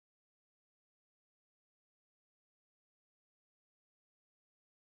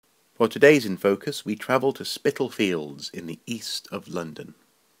For today's In Focus, we travel to Spitalfields in the east of London.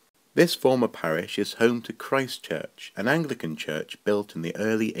 This former parish is home to Christ Church, an Anglican church built in the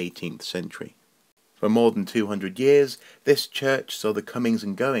early 18th century. For more than 200 years, this church saw the comings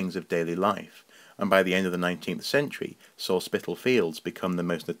and goings of daily life, and by the end of the 19th century saw Spitalfields become the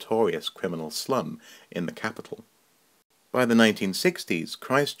most notorious criminal slum in the capital. By the 1960s,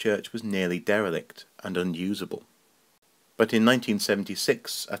 Christ Church was nearly derelict and unusable. But in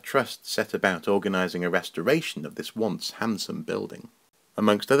 1976, a trust set about organising a restoration of this once handsome building.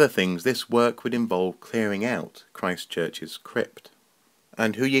 Amongst other things, this work would involve clearing out Christ Church's crypt.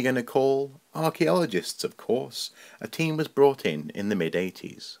 And who are you going to call? Archaeologists, of course. A team was brought in the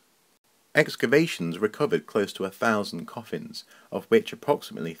mid-80s. Excavations recovered close to 1,000 coffins, of which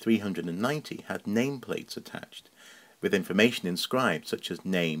approximately 390 had nameplates attached, with information inscribed such as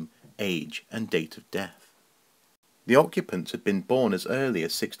name, age, and date of death. The occupants had been born as early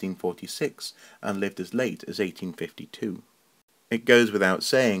as 1646 and lived as late as 1852. It goes without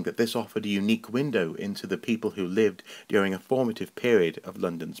saying that this offered a unique window into the people who lived during a formative period of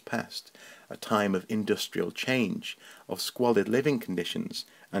London's past, a time of industrial change, of squalid living conditions,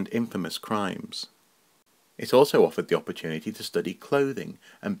 and infamous crimes. It also offered the opportunity to study clothing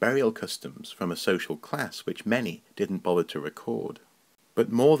and burial customs from a social class which many didn't bother to record. But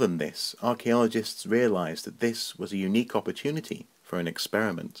more than this, archaeologists realised that this was a unique opportunity for an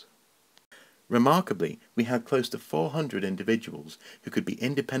experiment. Remarkably, we had close to 400 individuals who could be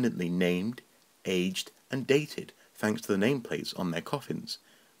independently named, aged, and dated thanks to the nameplates on their coffins.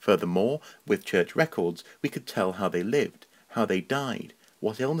 Furthermore, with church records, we could tell how they lived, how they died,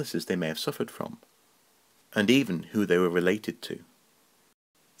 what illnesses they may have suffered from, and even who they were related to.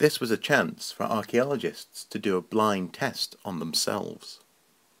 This was a chance for archaeologists to do a blind test on themselves.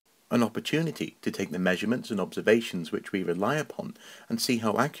 An opportunity to take the measurements and observations which we rely upon and see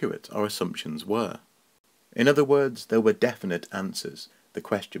how accurate our assumptions were. In other words, there were definite answers. The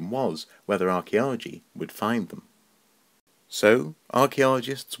question was whether archaeology would find them. So,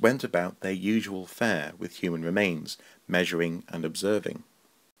 archaeologists went about their usual fare with human remains, measuring and observing.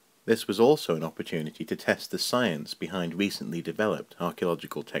 This was also an opportunity to test the science behind recently developed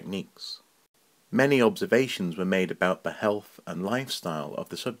archaeological techniques. Many observations were made about the health and lifestyle of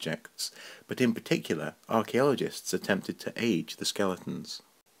the subjects, but in particular, archaeologists attempted to age the skeletons.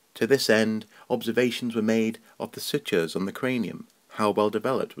 To this end, observations were made of the sutures on the cranium. How well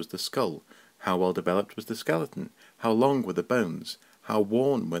developed was the skull? How well developed was the skeleton? How long were the bones? How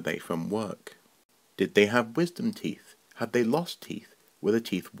worn were they from work? Did they have wisdom teeth? Had they lost teeth? Were the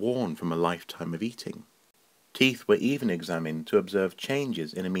teeth worn from a lifetime of eating? Teeth were even examined to observe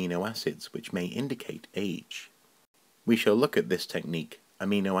changes in amino acids which may indicate age. We shall look at this technique,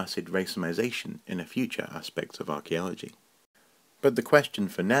 amino acid racemization, in a future aspect of archaeology. But the question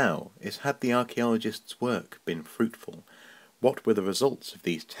for now is, had the archaeologists' work been fruitful? What were the results of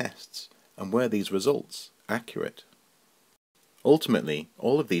these tests, and were these results accurate? Ultimately,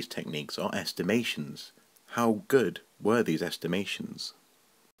 all of these techniques are estimations. How good were these estimations?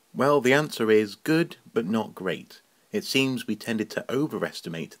 Well, the answer is good, but not great. It seems we tended to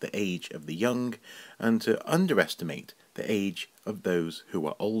overestimate the age of the young, and to underestimate the age of those who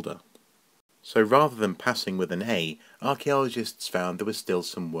were older. So rather than passing with an A, archaeologists found there was still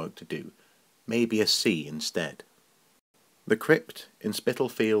some work to do. Maybe a C instead. The crypt in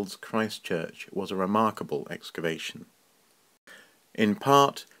Spitalfields Christ Church was a remarkable excavation. In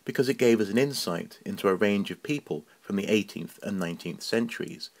part because it gave us an insight into a range of people from the 18th and 19th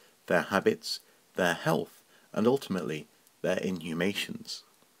centuries, their habits, their health, and ultimately their inhumations.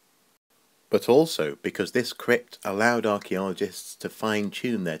 But also because this crypt allowed archaeologists to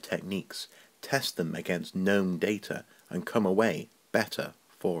fine-tune their techniques, test them against known data, and come away better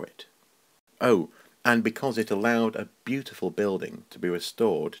for it. Oh, and because it allowed a beautiful building to be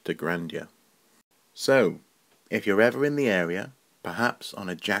restored to grandeur. So, if you're ever in the area, perhaps on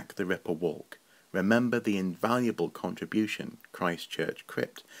a Jack the Ripper walk, remember the invaluable contribution Christ Church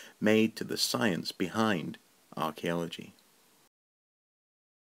Crypt made to the science behind archaeology.